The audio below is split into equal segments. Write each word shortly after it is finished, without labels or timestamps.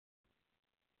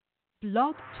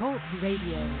Blog Talk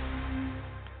Radio.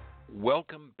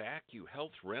 Welcome back, you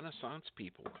health renaissance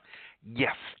people.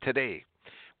 Yes, today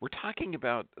we're talking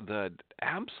about the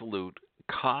absolute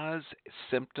cause,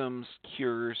 symptoms,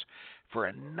 cures for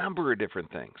a number of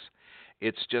different things.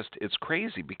 It's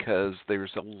crazy because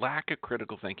there's a lack of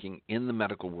critical thinking in the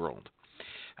medical world.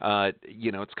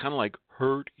 It's kind of like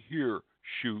hurt here,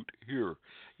 shoot here.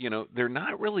 They're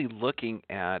not really looking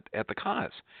at the cause.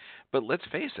 But let's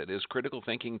face it, is critical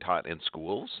thinking taught in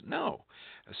schools? No.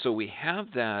 So we have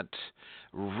that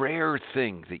rare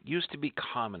thing that used to be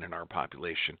common in our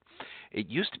population. It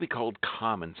used to be called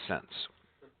common sense.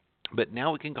 But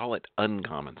now we can call it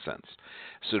uncommon sense.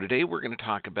 So today we're going to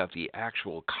talk about the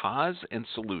actual cause and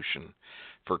solution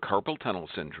for carpal tunnel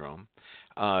syndrome,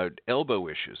 elbow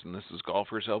issues, and this is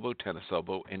golfer's elbow, tennis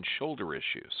elbow, and shoulder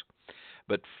issues.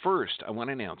 But first, I want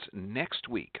to announce next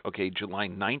week, July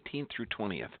 19th through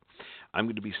 20th, I'm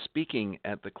going to be speaking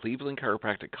at the Cleveland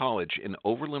Chiropractic College in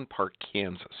Overland Park,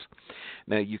 Kansas.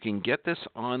 Now, you can get this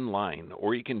online,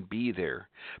 or you can be there.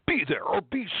 Be there or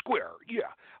be square,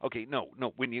 yeah. Okay, no.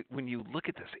 When you look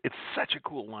at this, it's such a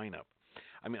cool lineup.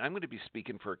 I mean, I'm going to be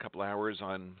speaking for a couple hours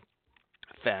on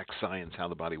facts, science, how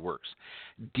the body works.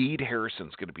 Deed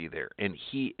Harrison's going to be there, and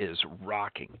he is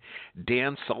rocking.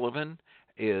 Dan Sullivan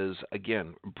is,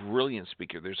 again, brilliant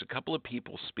speaker. There's a couple of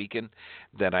people speaking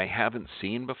that I haven't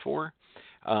seen before,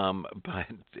 but,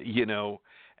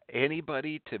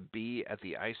 anybody to be at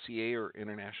the ICA or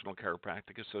International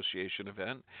Chiropractic Association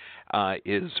event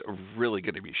is really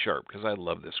going to be sharp because I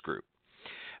love this group.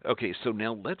 Okay, so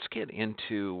now let's get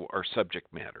into our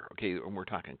subject matter. Okay, and we're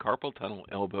talking carpal tunnel,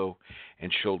 elbow,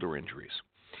 and shoulder injuries.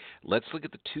 Let's look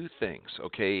at the two things,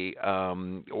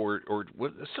 or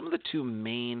what some of the two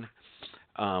main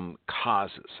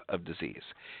causes of disease.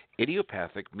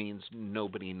 Idiopathic means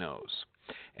nobody knows,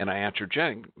 and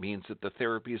iatrogenic means that the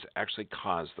therapies actually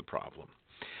cause the problem.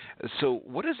 So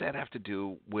what does that have to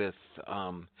do with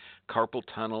carpal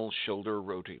tunnel, shoulder,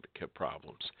 rotator cuff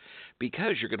problems?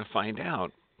 Because you're going to find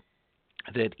out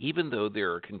that even though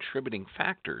there are contributing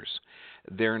factors,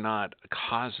 they're not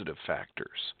causative factors.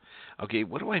 Okay,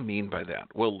 what do I mean by that?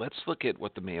 Well, let's look at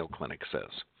what the Mayo Clinic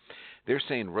says. They're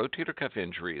saying rotator cuff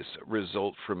injuries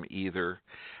result from either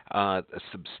a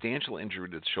substantial injury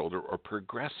to the shoulder or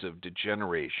progressive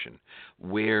degeneration,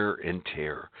 wear and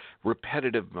tear,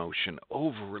 repetitive motion,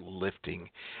 overlifting,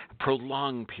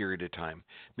 prolonged period of time,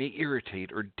 may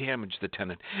irritate or damage the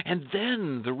tendon. And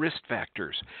then the risk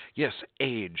factors. Yes,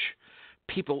 age.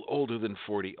 People older than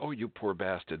 40, oh, you poor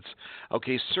bastards.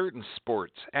 Okay, certain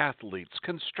sports, athletes,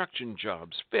 construction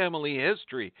jobs, family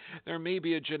history. There may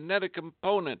be a genetic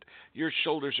component. Your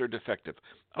shoulders are defective.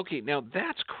 Okay, now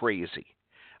that's crazy.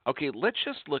 Okay, let's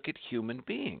just look at human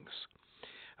beings.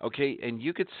 Okay, and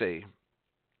you could say,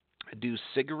 do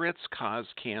cigarettes cause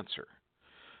cancer?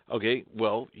 Okay,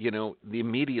 well,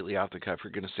 immediately off the cuff,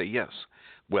 you're going to say yes.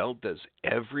 Well, does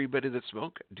everybody that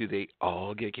smoke, do they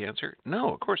all get cancer?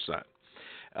 No, of course not.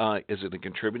 Is it a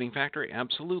contributing factor?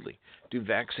 Absolutely. Do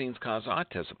vaccines cause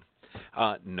autism?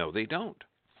 No, they don't.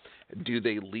 Do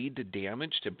they lead to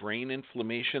damage to brain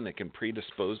inflammation that can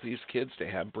predispose these kids to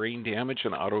have brain damage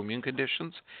and autoimmune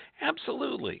conditions?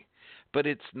 Absolutely. But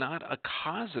it's not a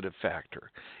causative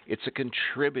factor. It's a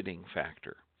contributing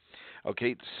factor.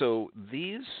 Okay, so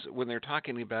these, when they're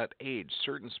talking about age,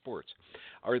 certain sports,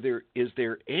 is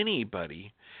there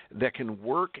anybody that can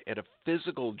work at a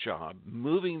physical job,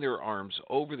 moving their arms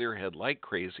over their head like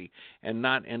crazy, and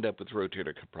not end up with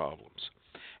rotator cuff problems?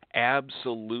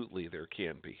 Absolutely, there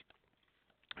can be.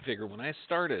 I figure when I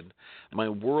started my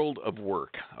world of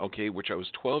work, which I was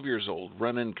 12 years old,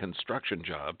 running construction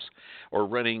jobs or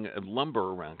running lumber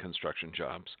around construction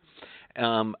jobs,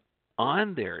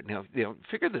 on there, now,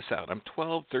 figure this out. I'm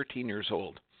 12, 13 years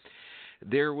old.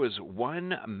 There was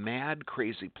one mad,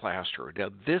 crazy plasterer. Now,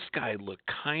 this guy looked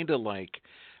kind of like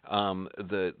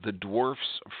the dwarfs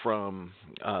from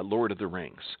Lord of the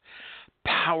Rings.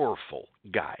 Powerful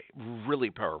guy, really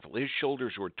powerful. His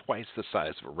shoulders were twice the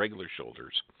size of a regular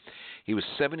shoulders. He was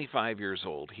 75 years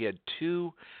old. He had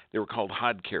two, they were called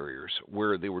hod carriers,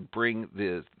 where they would bring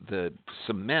the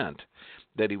cement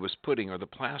that he was putting, or the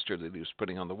plaster that he was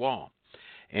putting on the wall.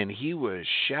 And he was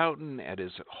shouting at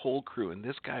his whole crew. And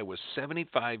this guy was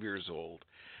 75 years old,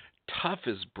 tough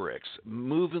as bricks,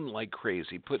 moving like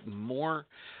crazy, putting more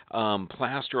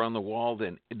plaster on the wall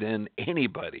than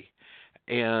anybody,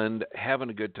 and having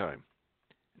a good time.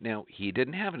 Now, he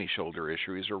didn't have any shoulder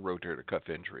issues or rotator cuff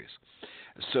injuries.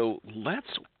 So let's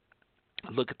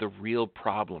look at the real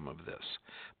problem of this.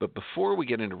 But before we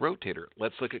get into rotator,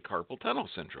 let's look at carpal tunnel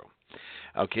syndrome.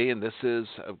 Okay, and this is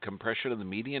a compression of the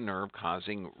median nerve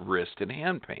causing wrist and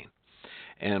hand pain.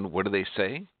 And what do they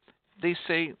say? They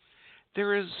say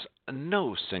there is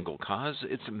no single cause.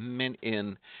 It's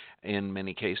in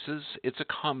many cases, it's a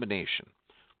combination.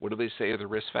 What do they say are the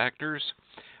risk factors?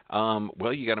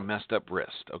 Well, you got a messed up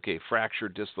wrist. Okay, fracture,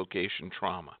 dislocation,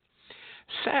 trauma.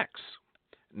 Sex.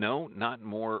 No, not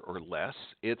more or less.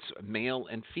 It's male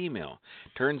and female.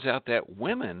 Turns out that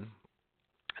women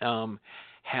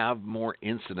have more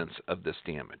incidence of this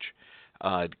damage.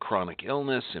 Chronic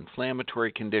illness,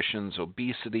 inflammatory conditions,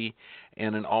 obesity,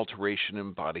 and an alteration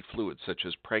in body fluids such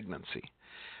as pregnancy.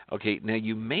 Okay, now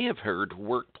you may have heard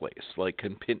workplace, like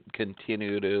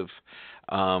continuative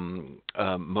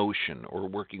motion or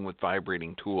working with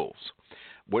vibrating tools.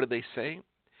 What do they say?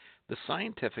 The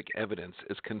scientific evidence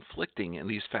is conflicting, and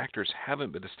these factors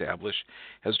haven't been established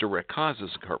as direct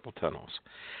causes of carpal tunnels.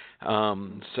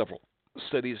 Several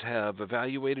studies have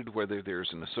evaluated whether there's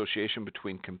an association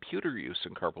between computer use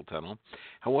and carpal tunnel.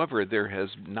 However, there has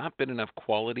not been enough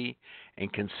quality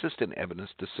and consistent evidence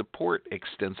to support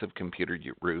extensive computer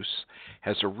use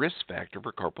as a risk factor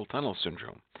for carpal tunnel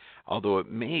syndrome, although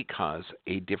it may cause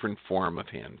a different form of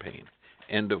hand pain.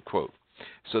 End of quote.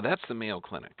 So that's the Mayo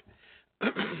Clinic.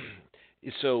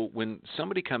 So when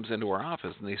somebody comes into our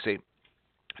office and they say,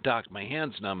 "Doc, my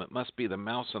hand's numb, it must be the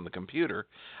mouse on the computer,"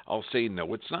 I'll say,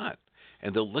 "No, it's not."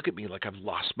 And they'll look at me like I've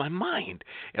lost my mind.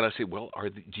 And I say, "Well,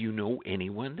 do you know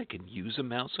anyone that can use a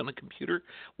mouse on a computer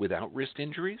without wrist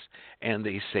injuries?" And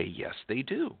they say, yes, they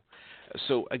do.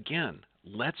 So again,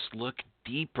 let's look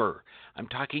deeper. I'm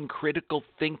talking critical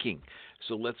thinking.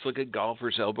 So let's look at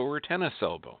golfer's elbow or tennis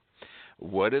elbow.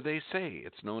 What do they say?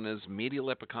 It's known as medial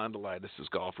epicondylitis is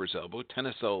golfer's elbow.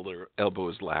 Tennis elbow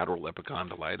is lateral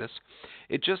epicondylitis.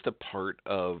 It's just a part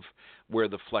of where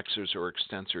the flexors or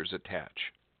extensors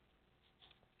attach.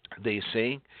 They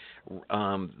say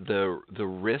the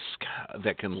risk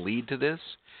that can lead to this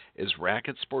is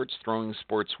racket sports, throwing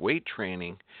sports, weight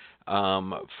training,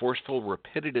 forceful,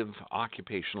 repetitive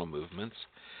occupational movements,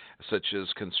 such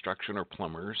as construction or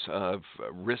plumbers.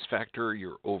 Risk factor,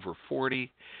 you're over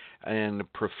 40,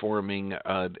 and performing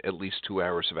at least 2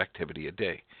 hours of activity a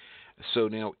day. So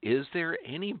now, is there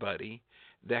anybody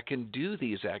that can do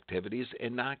these activities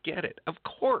and not get it? Of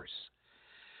course.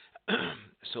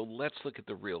 So let's look at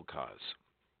the real cause.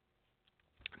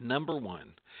 Number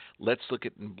one, let's look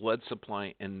at blood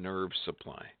supply and nerve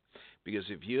supply. Because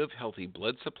if you have healthy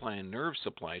blood supply and nerve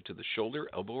supply to the shoulder,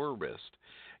 elbow, or wrist,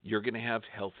 you're going to have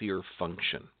healthier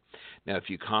function. Now, if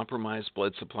you compromise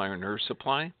blood supply or nerve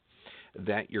supply,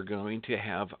 that you're going to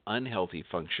have unhealthy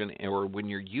function, or when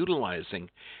you're utilizing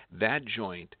that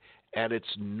joint at its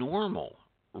normal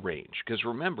range. Because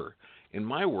remember, in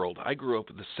my world, I grew up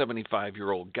with a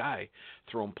 75-year-old guy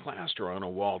throwing plaster on a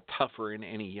wall tougher than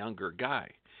any younger guy.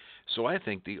 So I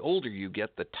think the older you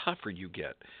get, the tougher you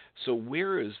get. So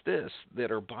where is this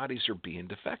that our bodies are being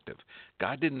defective?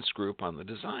 God didn't screw up on the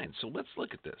design. So let's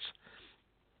look at this.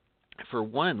 For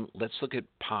one, let's look at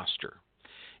posture.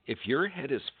 If your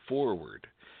head is forward,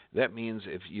 that means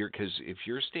if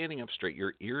you're standing up straight,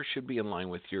 your ear should be in line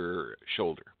with your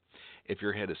shoulder. If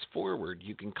your head is forward,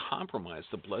 you can compromise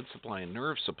the blood supply and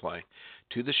nerve supply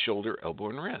to the shoulder, elbow,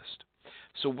 and wrist.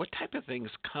 So what type of things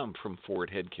come from forward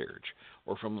head carriage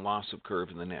or from loss of curve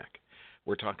in the neck?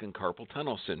 We're talking carpal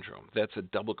tunnel syndrome. That's a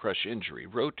double crush injury,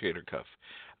 rotator cuff,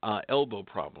 elbow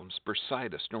problems,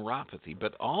 bursitis, neuropathy,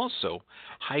 but also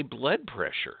high blood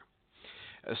pressure.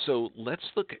 So let's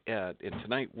look at, and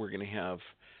tonight we're going to have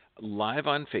live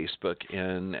on Facebook,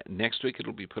 and next week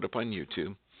it'll be put up on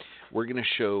YouTube. We're going to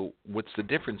show what's the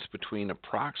difference between a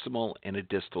proximal and a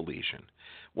distal lesion.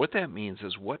 What that means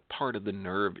is what part of the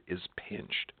nerve is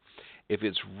pinched. If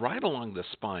it's right along the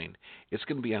spine, it's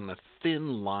going to be on a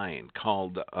thin line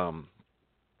called a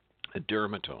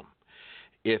dermatome.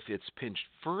 If it's pinched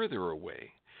further away,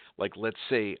 like let's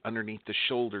say underneath the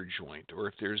shoulder joint, or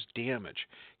if there's damage,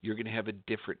 you're going to have a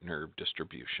different nerve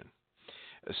distribution.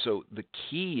 So the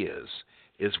key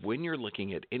is when you're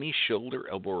looking at any shoulder,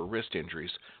 elbow, or wrist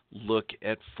injuries, look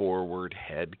at forward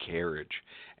head carriage.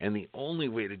 And the only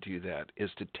way to do that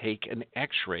is to take an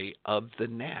x-ray of the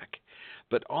neck.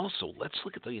 But also, let's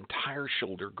look at the entire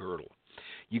shoulder girdle.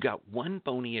 You got one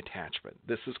bony attachment.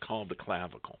 This is called the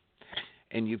clavicle.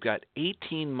 And you've got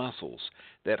 18 muscles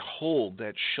that hold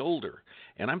that shoulder.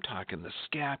 And I'm talking the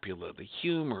scapula, the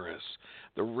humerus,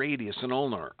 the radius and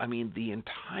ulnar. I mean, the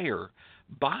entire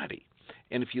body.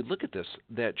 And if you look at this,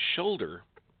 that shoulder,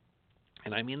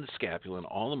 and I mean the scapula and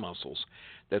all the muscles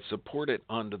that support it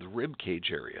onto the rib cage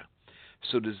area.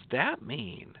 So does that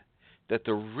mean that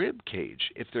the rib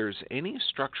cage, if there's any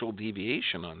structural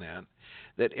deviation on that,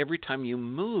 that every time you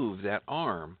move that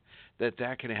arm,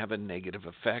 that can have a negative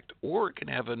effect or it can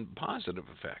have a positive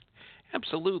effect.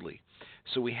 Absolutely.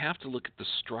 So we have to look at the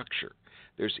structure.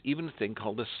 There's even a thing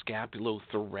called a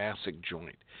scapulothoracic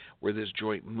joint, where this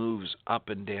joint moves up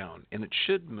and down, and it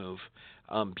should move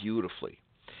beautifully.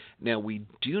 Now, we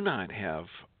do not have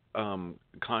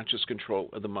conscious control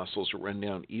of the muscles that run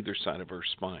down either side of our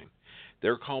spine.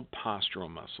 They're called postural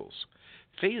muscles.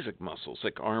 Phasic muscles,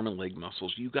 like arm and leg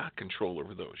muscles, you got control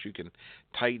over those. You can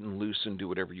tighten, loosen, do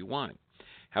whatever you want.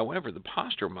 However, the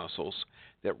postural muscles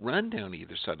that run down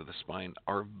either side of the spine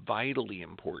are vitally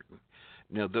important.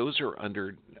 Now, those are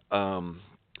under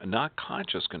not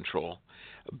conscious control,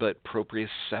 but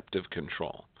proprioceptive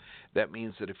control. That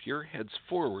means that if your head's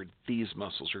forward, these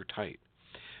muscles are tight.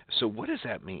 So what does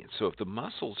that mean? So if the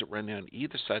muscles that run down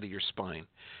either side of your spine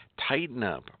tighten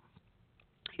up,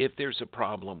 if there's a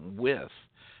problem with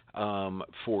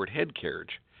forward head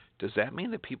carriage, does that mean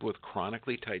that people with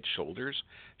chronically tight shoulders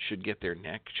should get their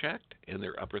neck checked and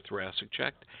their upper thoracic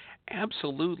checked?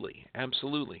 Absolutely,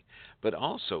 absolutely. But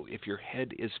also, if your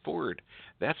head is forward,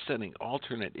 that's sending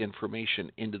alternate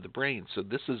information into the brain. So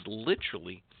this is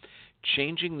literally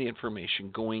changing the information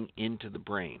going into the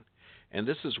brain. And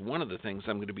this is one of the things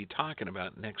I'm going to be talking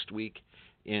about next week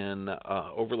in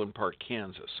Overland Park,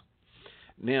 Kansas.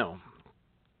 Now,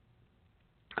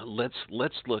 let's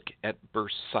look at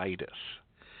bursitis.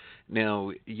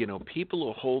 Now, people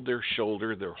will hold their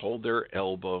shoulder, they'll hold their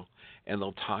elbow, and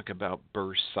they'll talk about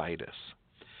bursitis.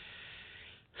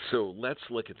 So let's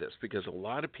look at this, because a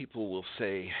lot of people will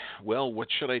say, well, what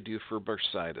should I do for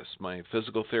bursitis? My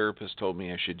physical therapist told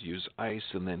me I should use ice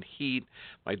and then heat.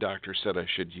 My doctor said I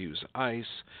should use ice.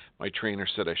 My trainer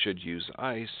said I should use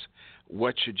ice.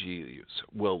 What should you use?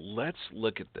 Well, let's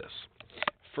look at this.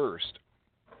 First,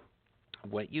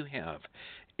 what you have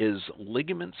is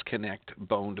ligaments connect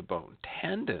bone to bone.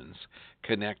 Tendons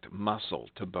connect muscle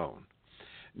to bone.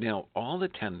 Now, all the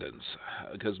tendons,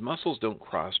 because muscles don't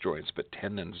cross joints, but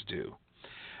tendons do.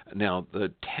 Now,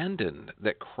 the tendon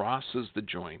that crosses the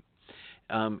joint,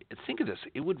 think of this,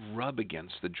 it would rub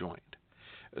against the joint.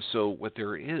 So what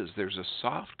there's a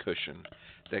soft cushion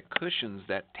that cushions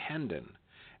that tendon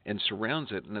and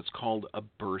surrounds it, and it's called a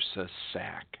bursa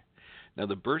sac. Now,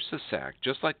 the bursa sac,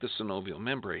 just like the synovial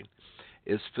membrane,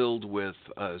 is filled with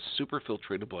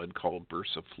superfiltrated blood called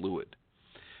bursa fluid.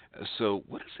 So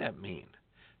what does that mean?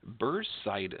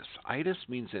 Bursitis. Itis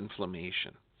means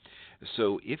inflammation.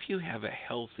 So if you have a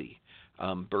healthy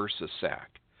bursa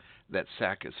sac, that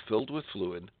sac is filled with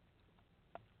fluid,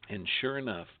 and sure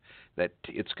enough, that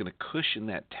it's going to cushion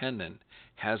that tendon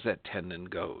as that tendon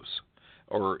goes,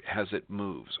 or as it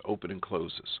moves, open and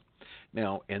closes.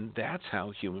 Now, and that's how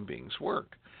human beings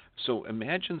work. So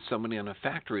imagine somebody on a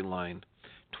factory line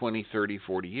 20, 30,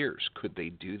 40 years. Could they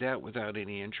do that without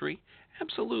any injury?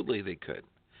 Absolutely they could.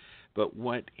 But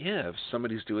what if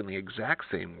somebody's doing the exact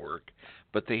same work,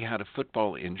 but they had a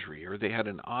football injury or they had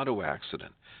an auto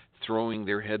accident throwing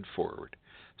their head forward?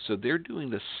 So they're doing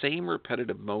the same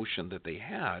repetitive motion that they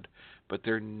had, but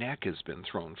their neck has been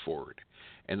thrown forward,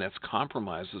 and that's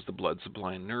compromises the blood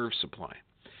supply and nerve supply.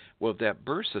 Well, if that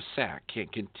bursa sac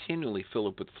can't continually fill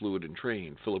up with fluid and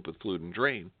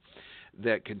drain,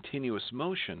 that continuous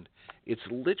motion, it's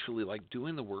literally like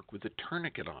doing the work with a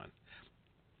tourniquet on.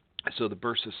 So the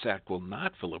bursa sac will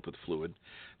not fill up with fluid.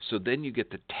 So then you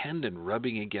get the tendon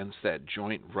rubbing against that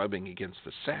joint, rubbing against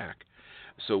the sac.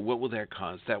 So what will that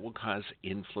cause? That will cause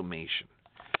inflammation.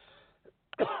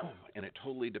 And it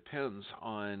totally depends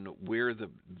on where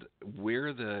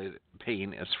the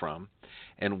pain is from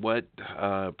and what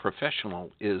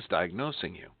professional is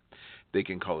diagnosing you. They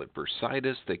can call it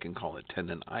bursitis. They can call it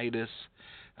tendinitis.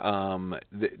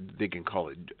 They can call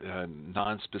it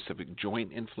nonspecific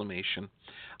joint inflammation.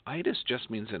 Itis just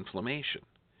means inflammation.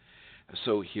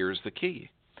 So here's the key.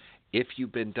 If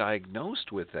you've been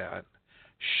diagnosed with that,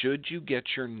 should you get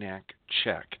your neck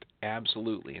checked?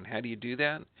 Absolutely. And how do you do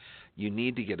that? You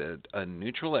need to get a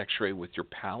neutral x-ray with your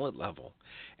palate level,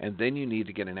 and then you need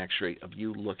to get an x-ray of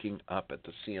you looking up at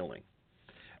the ceiling.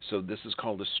 So this is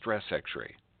called a stress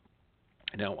x-ray.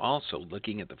 Now, also,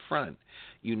 looking at the front,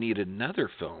 you need another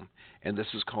film, and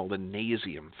this is called a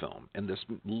nasium film. And this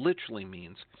literally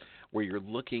means where you're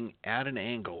looking at an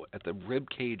angle at the rib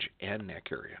cage and neck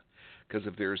area. Because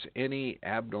if there's any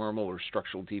abnormal or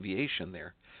structural deviation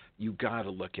there, you got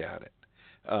to look at it.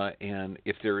 And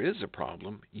if there is a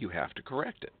problem, you have to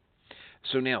correct it.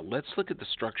 So now, let's look at the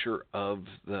structure of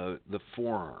the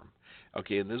forearm.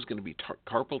 Okay, and this is going to be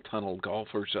carpal tunnel,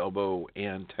 golfer's elbow,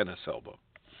 and tennis elbow.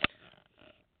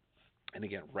 And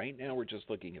again, right now we're just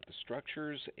looking at the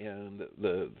structures and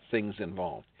the things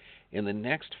involved. In the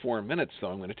next 4 minutes, though,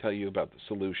 I'm going to tell you about the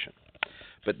solution.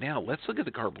 But now let's look at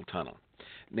the carpal tunnel.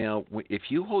 Now, if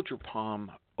you hold your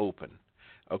palm open,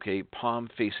 okay, palm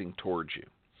facing towards you,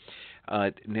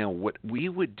 now what we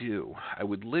would do, I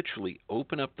would literally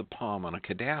open up the palm on a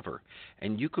cadaver,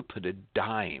 and you could put a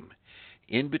dime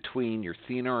in between your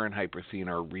thenar and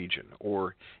hyperthenar region.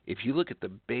 Or if you look at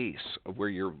the base of where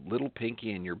your little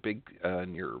pinky and your big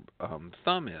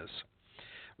thumb is,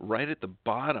 right at the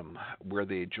bottom where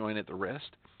they join at the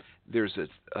wrist, there's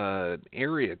an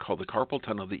area called the carpal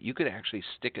tunnel that you could actually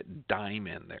stick a dime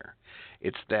in there.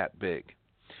 It's that big.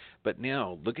 But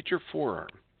now look at your forearm.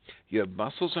 You have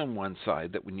muscles on one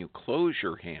side that when you close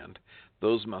your hand,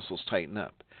 those muscles tighten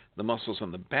up. The muscles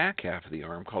on the back half of the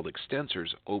arm, called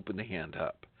extensors, open the hand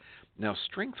up. Now,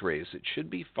 strength raise, it should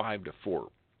be 5-4,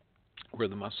 where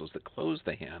the muscles that close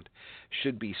the hand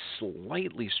should be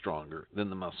slightly stronger than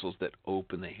the muscles that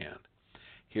open the hand.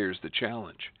 Here's the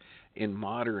challenge. In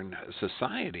modern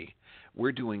society,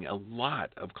 we're doing a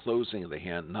lot of closing of the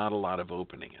hand, not a lot of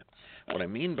opening it. What I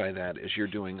mean by that is you're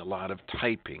doing a lot of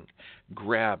typing,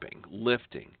 grabbing,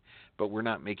 lifting, but we're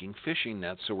not making fishing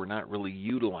nets, so we're not really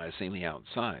utilizing the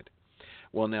outside.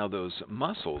 Well, now those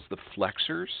muscles, the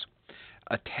flexors,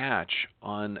 attach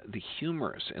on the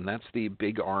humerus, and that's the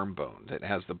big arm bone that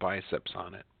has the biceps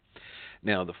on it.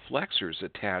 Now, the flexors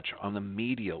attach on the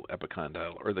medial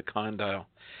epicondyle, or the condyle,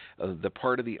 the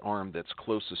part of the arm that's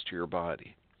closest to your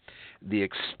body. The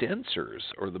extensors,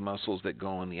 or the muscles that go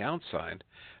on the outside,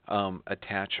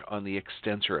 attach on the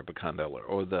extensor epicondyle,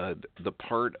 or the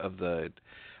part of the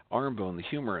arm bone, the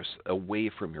humerus, away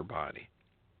from your body.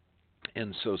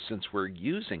 And so since we're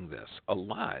using this a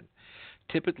lot,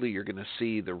 typically you're going to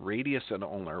see the radius and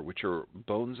ulnar, which are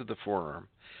bones of the forearm.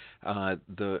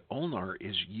 The ulnar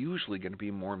is usually going to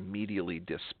be more medially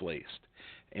displaced.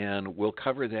 And we'll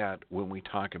cover that when we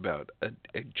talk about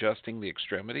adjusting the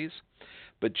extremities.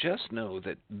 But just know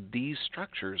that these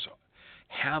structures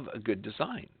have a good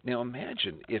design. Now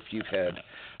imagine if you've had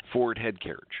forward head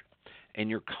carriage and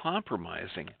you're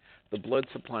compromising the blood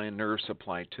supply and nerve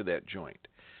supply to that joint.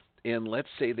 And let's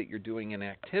say that you're doing an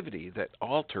activity that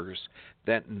alters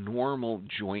that normal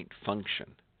joint function.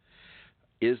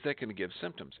 Is that going to give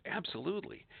symptoms?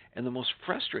 Absolutely. And the most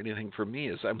frustrating thing for me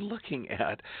is I'm looking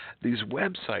at these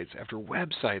websites after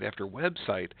website after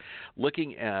website,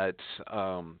 looking at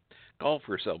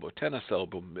golfer's elbow, tennis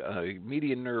elbow,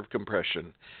 median nerve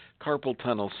compression, carpal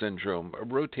tunnel syndrome,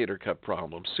 rotator cuff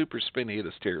problems,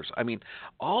 supraspinatus tears. I mean,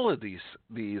 all of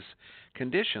these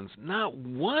conditions, not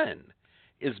one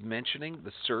is mentioning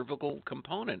the cervical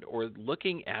component or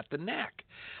looking at the neck,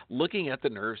 looking at the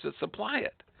nerves that supply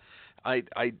it.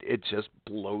 It just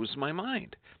blows my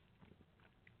mind.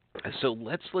 So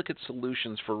let's look at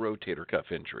solutions for rotator cuff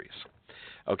injuries.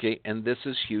 Okay, and this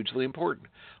is hugely important.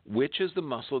 Which is the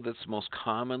muscle that's most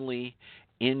commonly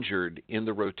injured in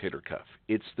the rotator cuff?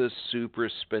 It's the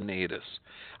supraspinatus.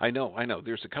 I know.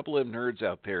 There's a couple of nerds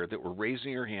out there that were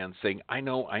raising their hands saying, I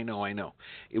know.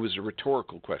 It was a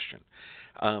rhetorical question.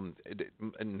 My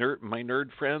nerd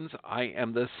friends, I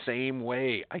am the same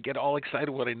way. I get all excited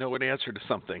when I know an answer to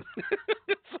something.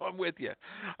 So I'm with you.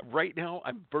 Right now,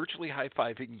 I'm virtually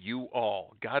high-fiving you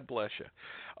all. God bless you.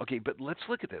 Okay, but let's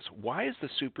look at this. Why is the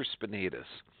supraspinatus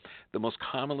the most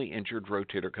commonly injured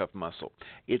rotator cuff muscle?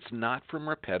 It's not from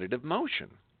repetitive motion.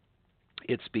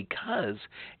 It's because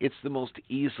it's the most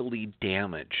easily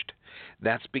damaged.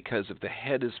 That's because if the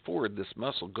head is forward, this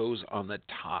muscle goes on the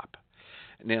top.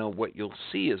 Now, what you'll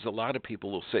see is a lot of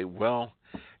people will say, well,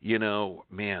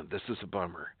 man, this is a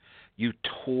bummer. You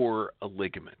tore a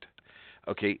ligament.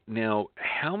 Okay, now,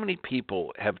 how many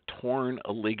people have torn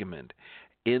a ligament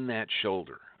in that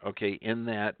shoulder, okay, in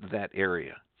that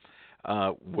area?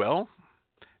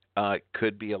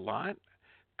 Could be a lot,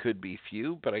 could be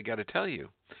few, but I got to tell you,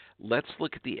 let's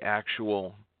look at the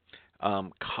actual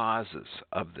causes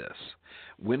of this.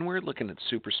 When we're looking at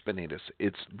supraspinatus,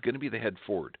 it's going to be the head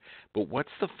forward. But what's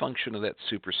the function of that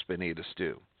supraspinatus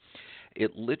do?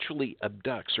 It literally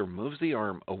abducts or moves the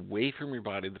arm away from your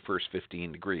body the first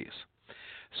 15 degrees.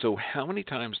 So how many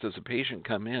times does a patient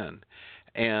come in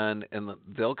and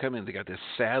they'll come in, they got this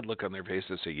sad look on their face,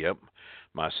 they say, yep,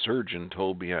 my surgeon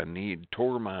told me I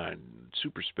tore my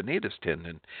supraspinatus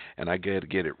tendon and I got to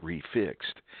get it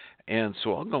refixed. And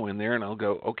so I'll go in there and I'll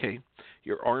go, okay,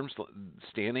 your arm's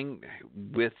standing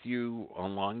with you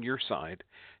along your side.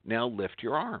 Now lift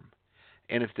your arm.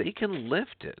 And if they can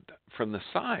lift it from the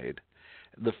side,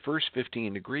 the first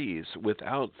 15 degrees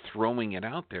without throwing it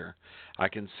out there, I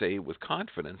can say with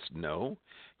confidence, no,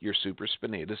 your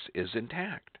supraspinatus is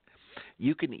intact.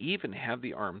 You can even have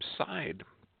the arm side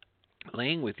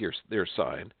laying with their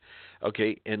side,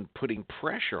 okay, and putting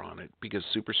pressure on it because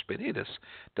supraspinatus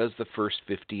does the first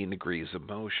 15 degrees of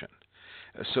motion.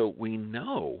 So we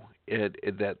know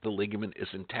that the ligament is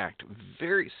intact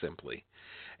very simply.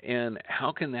 And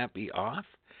how can that be off?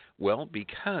 Well,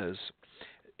 because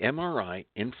MRI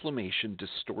inflammation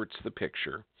distorts the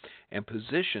picture, and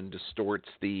position distorts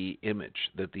the image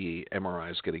that the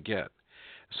MRI is going to get.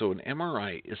 So an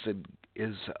MRI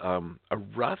is a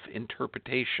rough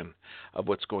interpretation of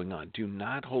what's going on. Do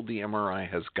not hold the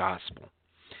MRI as gospel.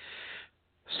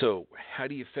 So how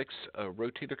do you fix a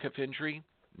rotator cuff injury?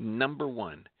 Number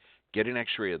one, get an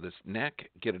X-ray of this neck,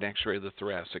 get an X-ray of the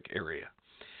thoracic area.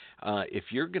 If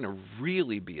you're going to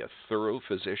really be a thorough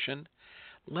physician,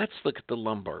 let's look at the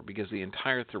lumbar because the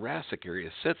entire thoracic area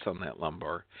sits on that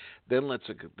lumbar. Then let's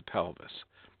look at the pelvis.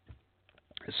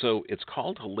 So it's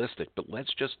called holistic, but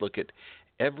let's just look at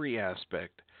every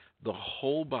aspect, the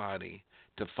whole body,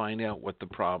 to find out what the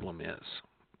problem is.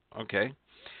 Okay?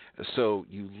 So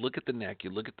you look at the neck, you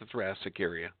look at the thoracic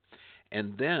area,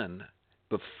 and then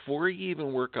before you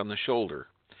even work on the shoulder,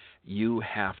 you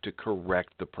have to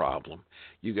correct the problem.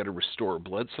 You got to restore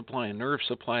blood supply and nerve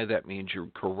supply. That means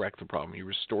you correct the problem. You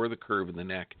restore the curve in the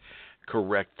neck,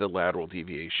 correct the lateral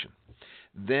deviation.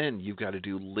 Then you've got to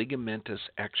do ligamentous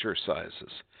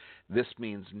exercises. This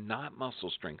means not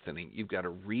muscle strengthening. You've got to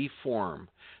reform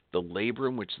the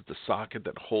labrum, which is the socket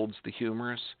that holds the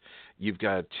humerus. You've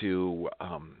got to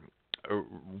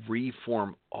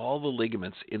reform all the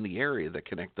ligaments in the area that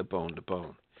connect the bone to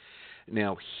bone.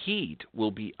 Now, heat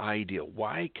will be ideal.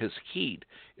 Why? Because heat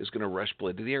is going to rush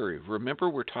blood to the area. Remember,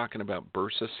 we're talking about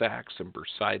bursa sacs and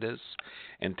bursitis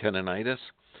and tendonitis.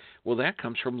 Well, that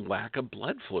comes from lack of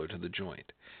blood flow to the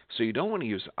joint. So you don't want to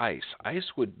use ice. Ice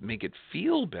would make it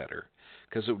feel better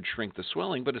because it would shrink the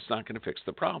swelling, but it's not going to fix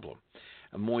the problem.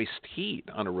 A moist heat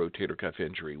on a rotator cuff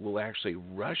injury will actually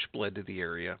rush blood to the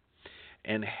area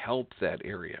and help that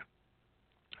area.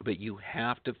 But you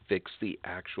have to fix the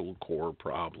actual core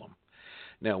problem.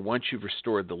 Now, once you've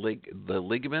restored the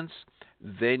ligaments,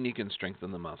 then you can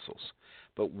strengthen the muscles.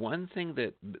 But one thing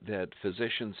that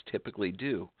physicians typically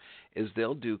do is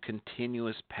they'll do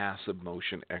continuous passive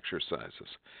motion exercises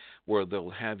where they'll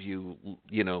have you,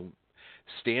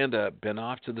 stand up, bend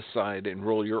off to the side, and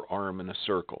roll your arm in a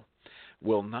circle.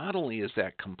 Well, not only is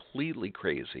that completely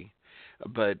crazy,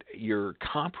 but you're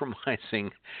compromising,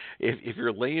 if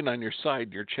you're laying on your side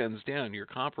and your chin's down, you're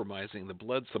compromising the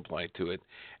blood supply to it,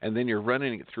 and then you're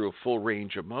running it through a full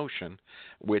range of motion,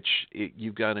 which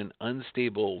you've got an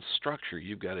unstable structure,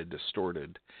 you've got a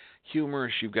distorted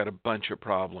humerus, you've got a bunch of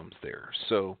problems there.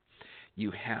 So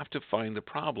you have to find the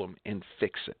problem and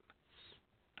fix it.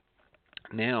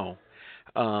 Now,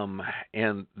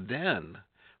 and then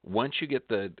once you get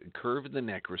the curve of the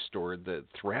neck restored, the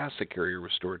thoracic area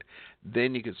restored,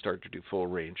 then you can start to do full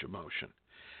range of motion.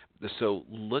 So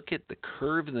look at the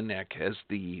curve of the neck as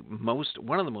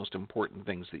one of the most important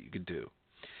things that you could do.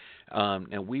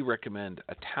 And we recommend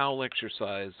a towel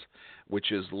exercise,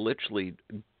 which is literally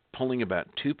pulling about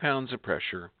 2 pounds of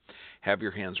pressure. Have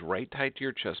your hands right tight to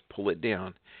your chest, pull it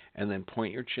down, and then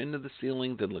point your chin to the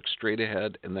ceiling, then look straight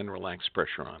ahead, and then relax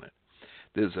pressure on it.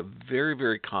 This is a very,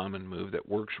 very common move that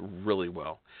works really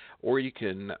well. Or you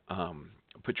can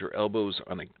put your elbows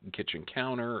on a kitchen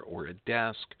counter or a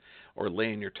desk, or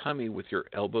lay in your tummy with your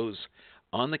elbows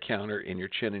on the counter and your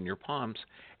chin in your palms,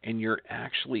 and you're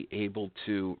actually able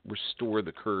to restore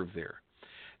the curve there.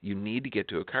 You need to get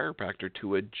to a chiropractor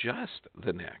to adjust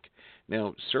the neck.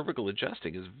 Now, cervical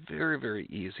adjusting is very, very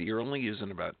easy. You're only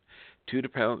using about 2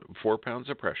 to 4 pounds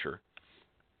of pressure,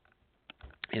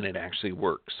 and it actually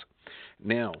works.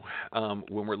 Now,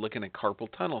 when we're looking at carpal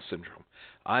tunnel syndrome,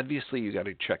 obviously you got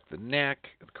to check the neck,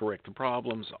 correct the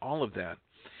problems, all of that.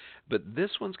 But this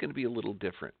one's going to be a little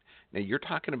different. Now, you're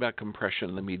talking about compression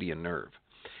of the median nerve.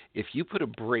 If you put a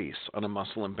brace on a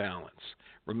muscle imbalance,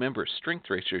 remember, strength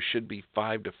ratio should be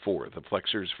 5 to 4, the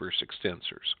flexors versus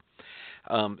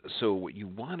extensors. So what you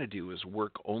want to do is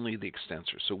work only the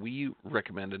extensors. So we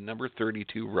recommend a number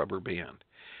 32 rubber band.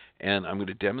 And I'm going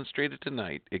to demonstrate it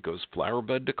tonight. It goes flower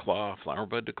bud to claw,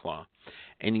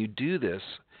 and you do this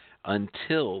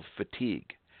until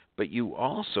fatigue. But you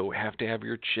also have to have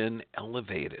your chin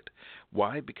elevated.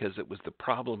 Why? Because it was the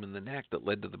problem in the neck that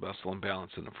led to the muscle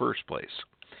imbalance in the first place.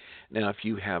 Now, if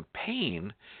you have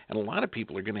pain, and a lot of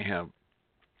people are going to have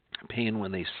pain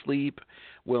when they sleep,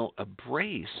 well, a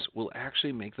brace will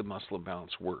actually make the muscle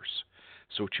imbalance worse.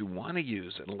 So what you want to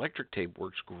use, an electric tape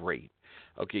works great.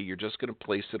 Okay, you're just going to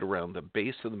place it around the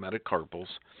base of the metacarpals,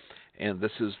 and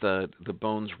this is the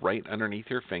bones right underneath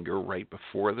your finger, right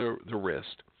before the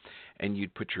wrist, and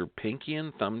you'd put your pinky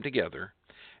and thumb together,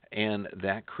 and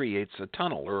that creates a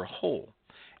tunnel or a hole.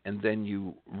 And then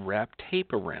you wrap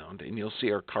tape around, and you'll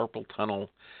see our carpal tunnel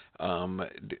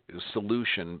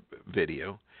solution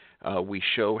video. We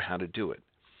show how to do it.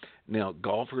 Now,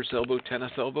 golfer's elbow,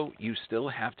 tennis elbow, you still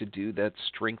have to do that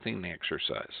strengthening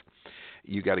exercise.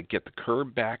 You got to get the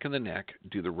curve back in the neck,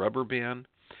 do the rubber band,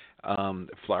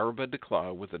 flower bud to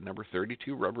claw with a number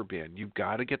 32 rubber band. You've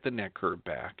got to get the neck curve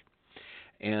back.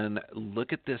 And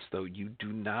look at this, though. You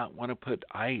do not want to put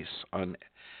ice on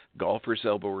golfer's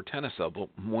elbow or tennis elbow,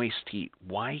 moist heat.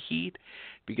 Why heat?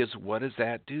 Because what does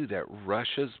that do? That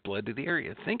rushes blood to the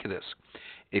area. Think of this.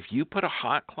 If you put a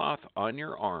hot cloth on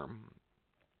your arm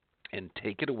and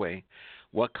take it away,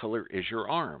 what color is your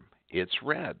arm? It's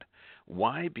red.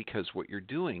 Why? Because what you're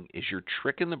doing is you're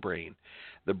tricking the brain.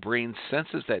 The brain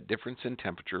senses that difference in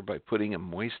temperature by putting a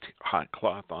moist hot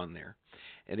cloth on there,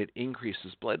 and it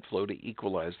increases blood flow to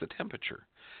equalize the temperature.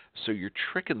 So you're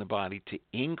tricking the body to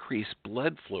increase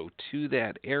blood flow to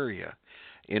that area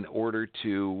in order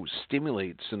to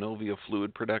stimulate synovial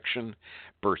fluid production,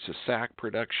 bursa sac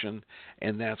production,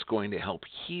 and that's going to help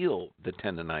heal the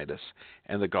tendonitis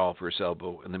and the golfer's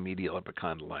elbow and the medial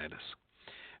epicondylitis.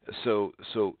 So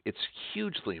it's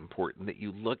hugely important that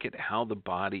you look at how the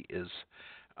body is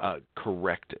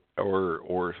corrected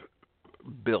or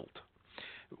built.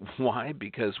 Why?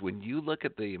 Because when you look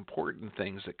at the important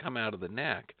things that come out of the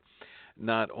neck,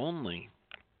 not only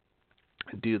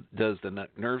does the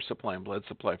nerve supply and blood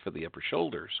supply for the upper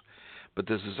shoulders, but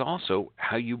this is also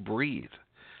how you breathe.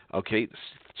 Okay,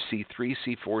 C3,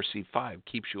 C4, C5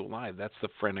 keeps you alive. That's the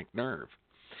phrenic nerve.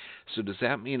 So does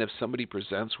that mean if somebody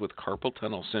presents with carpal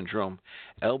tunnel syndrome,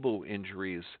 elbow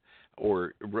injuries,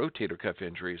 or rotator cuff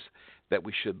injuries, that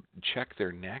we should check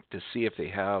their neck to see if they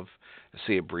have,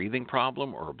 say, a breathing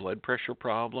problem or a blood pressure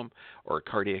problem or a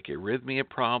cardiac arrhythmia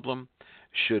problem?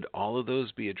 Should all of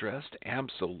those be addressed?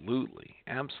 Absolutely.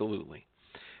 Absolutely.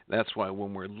 That's why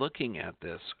when we're looking at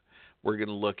this, we're going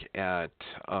to look at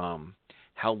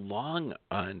how long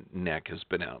a neck has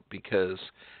been out, because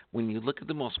when you look at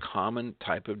the most common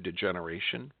type of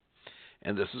degeneration,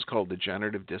 and this is called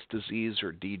degenerative disc disease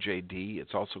or DJD,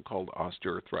 it's also called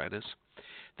osteoarthritis.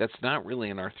 That's not really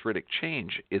an arthritic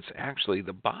change. It's actually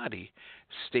the body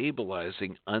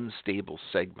stabilizing unstable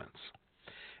segments.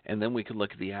 And then we can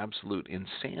look at the absolute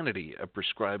insanity of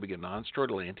prescribing a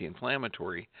nonsteroidal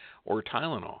anti-inflammatory or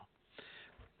Tylenol.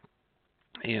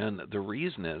 And the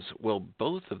reason is, well,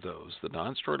 both of those, the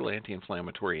nonsteroidal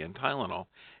anti-inflammatory and Tylenol,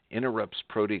 interrupts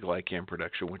proteoglycan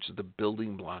production, which is the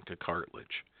building block of cartilage.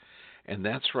 And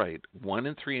that's right, 1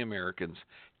 in 3 Americans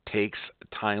takes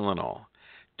Tylenol.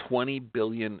 20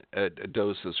 billion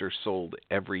doses are sold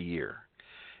every year.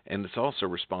 And it's also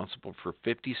responsible for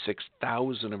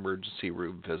 56,000 emergency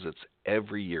room visits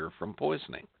every year from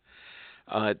poisoning.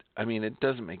 It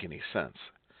doesn't make any sense.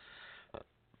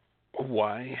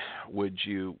 Why would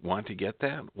you want to get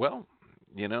that? Well,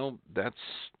 that's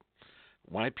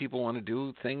why people want to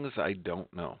do things I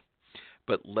don't know.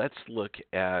 But let's look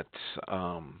at,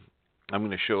 I'm going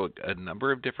to show a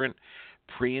number of different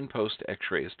pre and post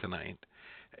x-rays tonight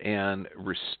and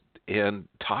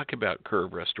talk about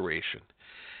curve restoration.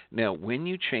 Now, when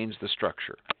you change the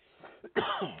structure,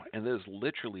 and this is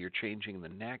literally you're changing the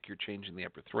neck, you're changing the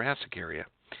upper thoracic area,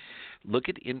 look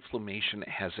at inflammation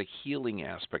has a healing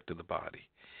aspect of the body.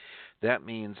 That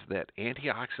means that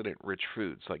antioxidant-rich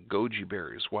foods like goji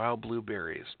berries, wild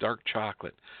blueberries, dark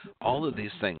chocolate, all of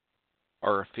these things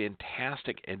are a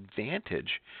fantastic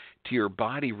advantage to your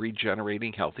body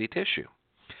regenerating healthy tissue.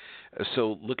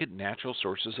 So look at natural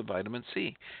sources of vitamin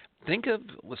C. Think of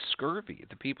scurvy,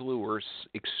 the people who were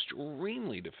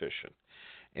extremely deficient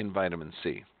in vitamin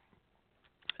C.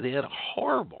 They had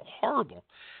horrible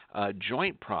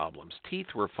joint problems. Teeth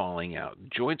were falling out.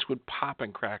 Joints would pop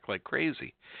and crack like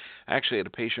crazy. I actually had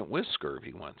a patient with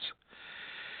scurvy once.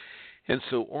 And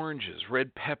so oranges,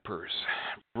 red peppers,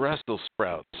 Brussels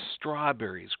sprouts,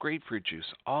 strawberries, grapefruit juice,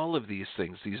 all of these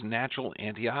things, these natural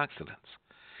antioxidants.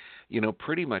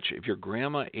 Pretty much if your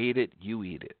grandma ate it, you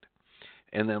eat it.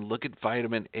 And then look at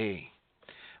vitamin A.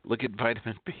 Look at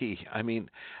vitamin B.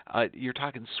 You're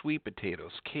talking sweet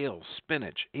potatoes, kale,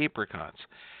 spinach, apricots.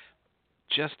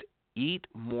 Just eat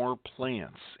more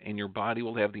plants, and your body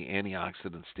will have the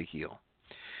antioxidants to heal.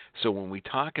 So when we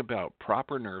talk about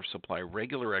proper nerve supply,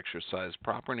 regular exercise,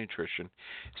 proper nutrition,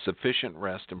 sufficient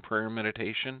rest, and prayer and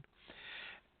meditation,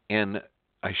 and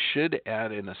I should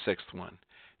add in a sixth one,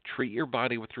 treat your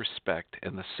body with respect,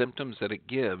 and the symptoms that it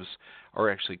gives are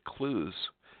actually clues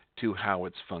to how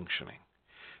it's functioning.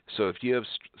 So if you have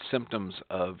symptoms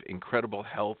of incredible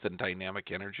health and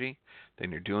dynamic energy, then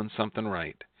you're doing something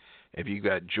right. If you've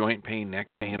got joint pain, neck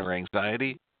pain, or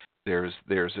anxiety, there's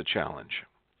a challenge.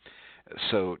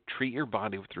 So treat your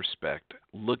body with respect.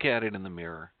 Look at it in the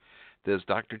mirror. This is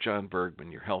Dr. John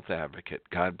Bergman, your health advocate.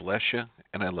 God bless you,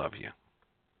 and I love you.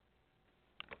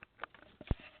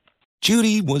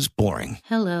 Judy was boring.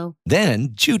 Hello. Then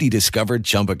Judy discovered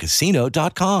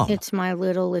ChumbaCasino.com. It's my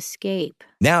little escape.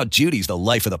 Now Judy's the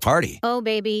life of the party. Oh,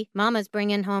 baby, mama's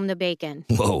bringing home the bacon.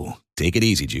 Whoa, take it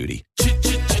easy, Judy.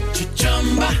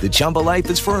 The Chumba life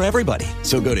is for everybody.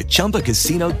 So go to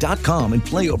ChumbaCasino.com and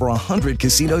play over 100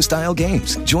 casino-style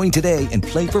games. Join today and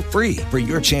play for free for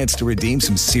your chance to redeem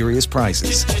some serious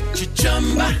prizes.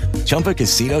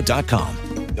 ChumbaCasino.com.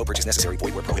 No purchase necessary.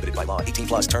 Void where prohibited by law.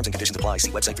 18+ terms and conditions apply.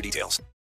 See website for details.